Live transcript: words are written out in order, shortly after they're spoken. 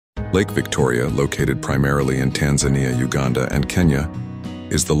Lake Victoria, located primarily in Tanzania, Uganda, and Kenya,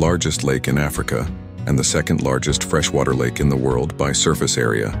 is the largest lake in Africa and the second largest freshwater lake in the world by surface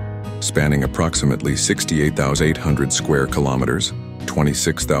area, spanning approximately 68,800 square kilometers,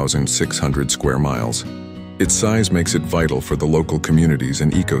 26,600 square miles. Its size makes it vital for the local communities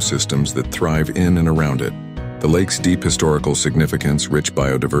and ecosystems that thrive in and around it. The lake's deep historical significance, rich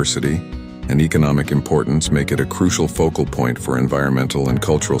biodiversity, and economic importance make it a crucial focal point for environmental and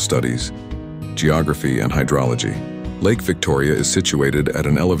cultural studies, geography, and hydrology. Lake Victoria is situated at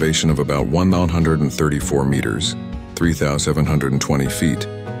an elevation of about 1,134 meters, 3,720 feet,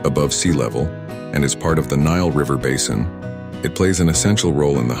 above sea level, and is part of the Nile River Basin. It plays an essential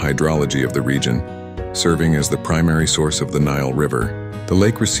role in the hydrology of the region, serving as the primary source of the Nile River. The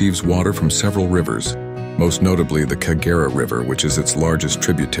lake receives water from several rivers, most notably the Kagera River, which is its largest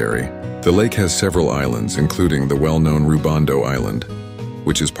tributary. The lake has several islands, including the well-known Rubondo Island,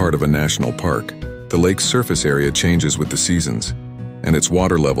 which is part of a national park. The lake's surface area changes with the seasons, and its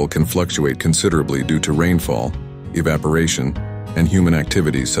water level can fluctuate considerably due to rainfall, evaporation, and human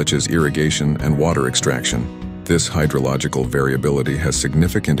activities such as irrigation and water extraction. This hydrological variability has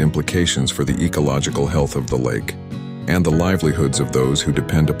significant implications for the ecological health of the lake and the livelihoods of those who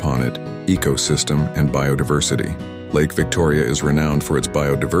depend upon it, ecosystem and biodiversity. Lake Victoria is renowned for its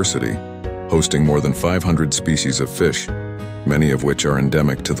biodiversity, hosting more than 500 species of fish, many of which are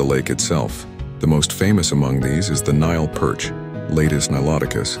endemic to the lake itself. The most famous among these is the Nile perch, Latus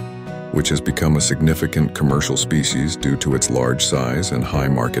niloticus, which has become a significant commercial species due to its large size and high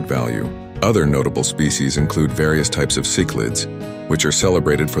market value. Other notable species include various types of cichlids, which are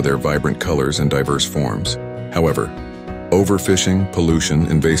celebrated for their vibrant colors and diverse forms. However, overfishing, pollution,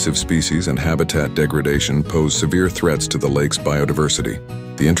 invasive species, and habitat degradation pose severe threats to the lake's biodiversity.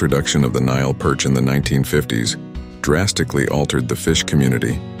 The introduction of the Nile perch in the 1950s drastically altered the fish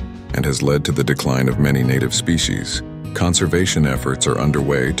community and has led to the decline of many native species. Conservation efforts are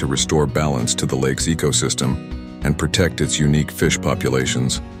underway to restore balance to the lake's ecosystem and protect its unique fish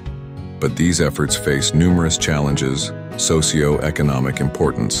populations. But these efforts face numerous challenges. Socio-economic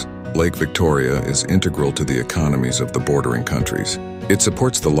importance. Lake Victoria is integral to the economies of the bordering countries. It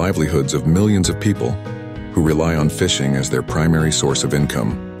supports the livelihoods of millions of people who rely on fishing as their primary source of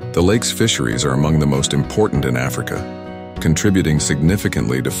income. The lake's fisheries are among the most important in Africa, contributing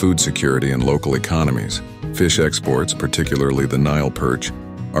significantly to food security and local economies. Fish exports, particularly the Nile perch,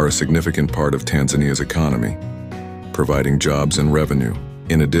 are a significant part of Tanzania's economy, providing jobs and revenue.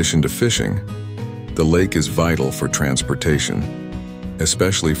 In addition to fishing, the lake is vital for transportation,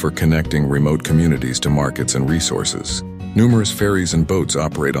 especially for connecting remote communities to markets and resources. Numerous ferries and boats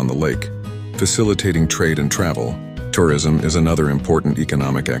operate on the lake, facilitating trade and travel. Tourism is another important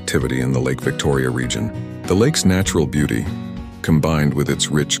economic activity in the Lake Victoria region. The lake's natural beauty, combined with its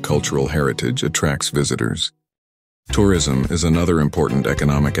rich cultural heritage, attracts visitors. Tourism is another important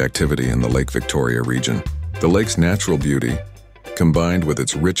economic activity in the Lake Victoria region. The lake's natural beauty, combined with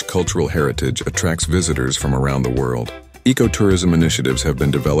its rich cultural heritage, attracts visitors from around the world. Ecotourism initiatives have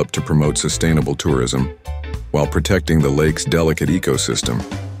been developed to promote sustainable tourism while protecting the lake's delicate ecosystem.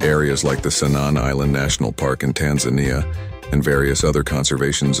 Areas like the Sanan Island National Park in Tanzania and various other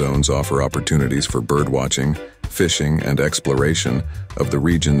conservation zones offer opportunities for birdwatching, fishing, and exploration of the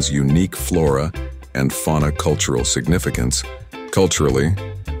region's unique flora and fauna. Cultural significance. Culturally,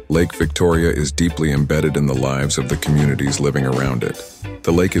 Lake Victoria is deeply embedded in the lives of the communities living around it.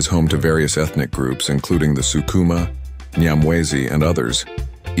 The lake is home to various ethnic groups, including the Sukuma, Nyamwezi, and others,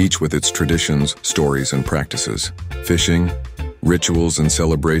 each with its traditions, stories, and practices. Fishing, rituals, and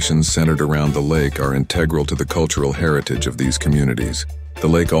celebrations centered around the lake are integral to the cultural heritage of these communities. The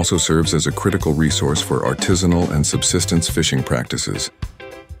lake also serves as a critical resource for artisanal and subsistence fishing practices,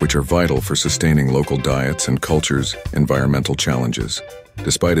 which are vital for sustaining local diets and cultures' environmental challenges.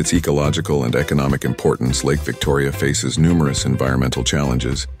 Despite its ecological and economic importance, Lake Victoria faces numerous environmental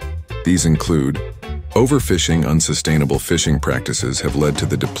challenges. These include overfishing. Unsustainable fishing practices have led to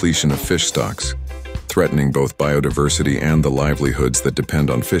the depletion of fish stocks, threatening both biodiversity and the livelihoods that depend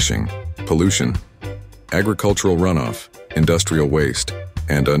on fishing. Pollution. Agricultural runoff, industrial waste,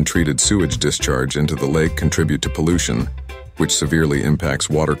 and untreated sewage discharge into the lake contribute to pollution, which severely impacts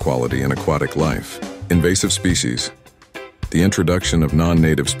water quality and aquatic life. Invasive species. The introduction of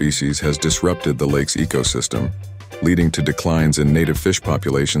non-native species has disrupted the lake's ecosystem, leading to declines in native fish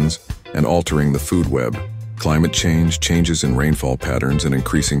populations and altering the food web. Climate change, changes in rainfall patterns, and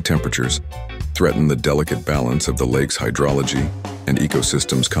increasing temperatures threaten the delicate balance of the lake's hydrology and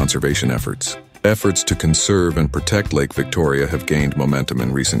ecosystem's conservation efforts. Efforts to conserve and protect Lake Victoria have gained momentum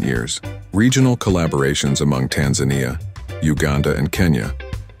in recent years. Regional collaborations among Tanzania, Uganda, and Kenya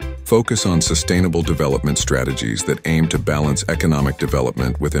focus on sustainable development strategies that aim to balance economic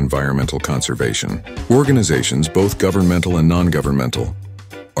development with environmental conservation. Organizations, both governmental and non-governmental,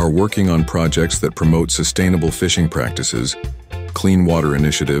 are working on projects that promote sustainable fishing practices, clean water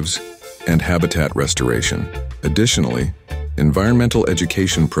initiatives, and habitat restoration. Additionally, environmental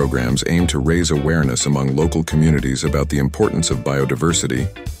education programs aim to raise awareness among local communities about the importance of biodiversity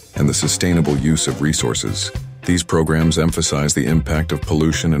and the sustainable use of resources. These programs emphasize the impact of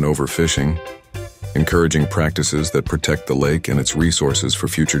pollution and overfishing, encouraging practices that protect the lake and its resources for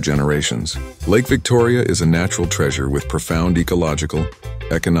future generations. Lake Victoria is a natural treasure with profound ecological,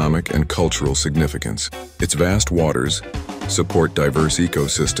 economic, and cultural significance. Its vast waters support diverse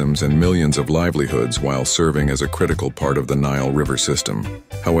ecosystems and millions of livelihoods while serving as a critical part of the Nile River system.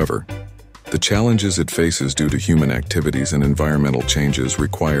 However, the challenges it faces due to human activities and environmental changes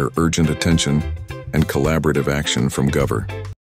require urgent attention and collaborative action from